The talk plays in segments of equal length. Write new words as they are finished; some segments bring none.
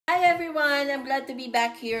Hi everyone, I'm glad to be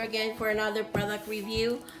back here again for another product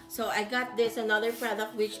review. So I got this another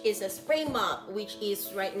product which is a spray mop, which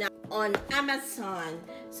is right now on Amazon.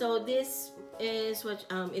 So this is what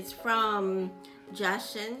it's from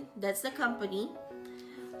JASHEN, that's the company.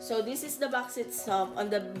 So this is the box itself.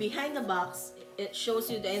 On the behind the box, it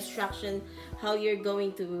shows you the instruction how you're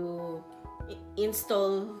going to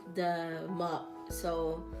install the mop.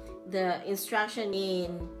 So the instruction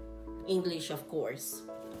in English, of course.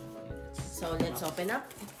 So let's open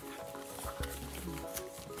up.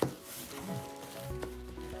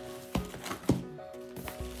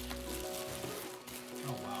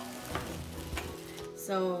 Oh wow.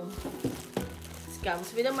 So this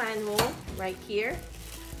comes with a manual right here.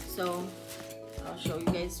 So I'll show you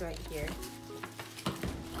guys right here.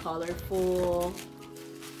 Colorful.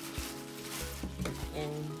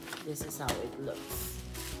 And this is how it looks.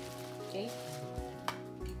 Okay.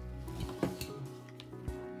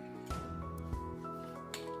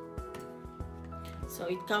 So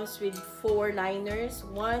it comes with 4 liners.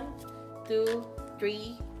 1, 2,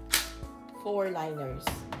 3, 4 liners.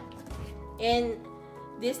 And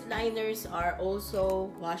these liners are also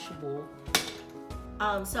washable.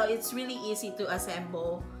 So it's really easy to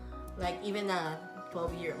assemble. Like even a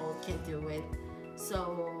 12-year-old can do it.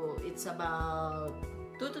 So it's about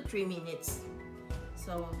 2 to 3 minutes.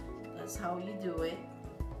 So that's how you do it.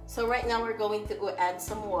 So right now we're going to add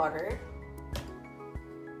some water.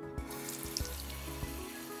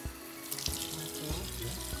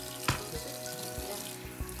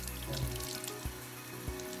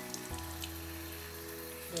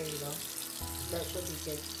 There you go. That should be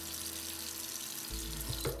good.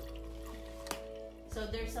 So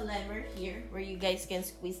there's a lever here where you guys can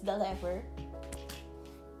squeeze the lever.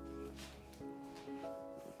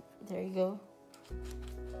 There you go.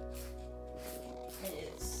 And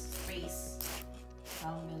it's space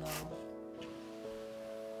down below.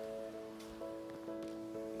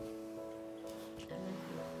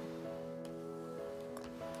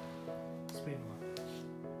 Spray mop.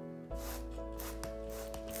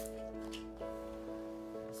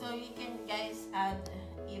 So you can guys add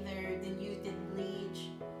either diluted bleach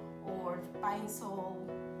or pine sol,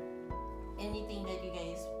 anything that you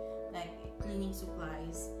guys like, cleaning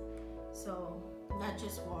supplies. So not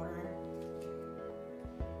just water.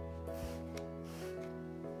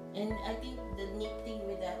 And I think the neat thing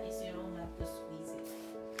with that is you don't have to squeeze it.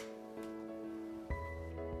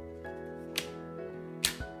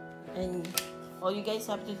 And all you guys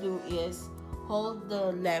have to do is hold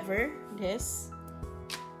the lever, this,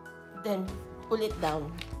 then pull it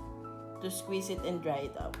down to squeeze it and dry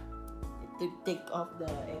it out, to take off the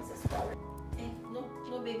excess water. Hey, no,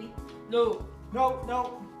 no baby. No. No,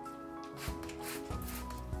 no.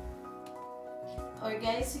 Or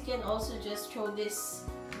guys, you can also just throw this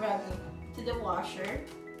rag to the washer,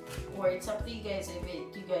 or it's up to you guys if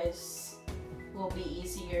you guys will be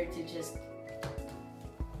easier to just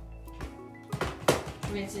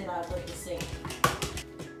rinse it out of the sink.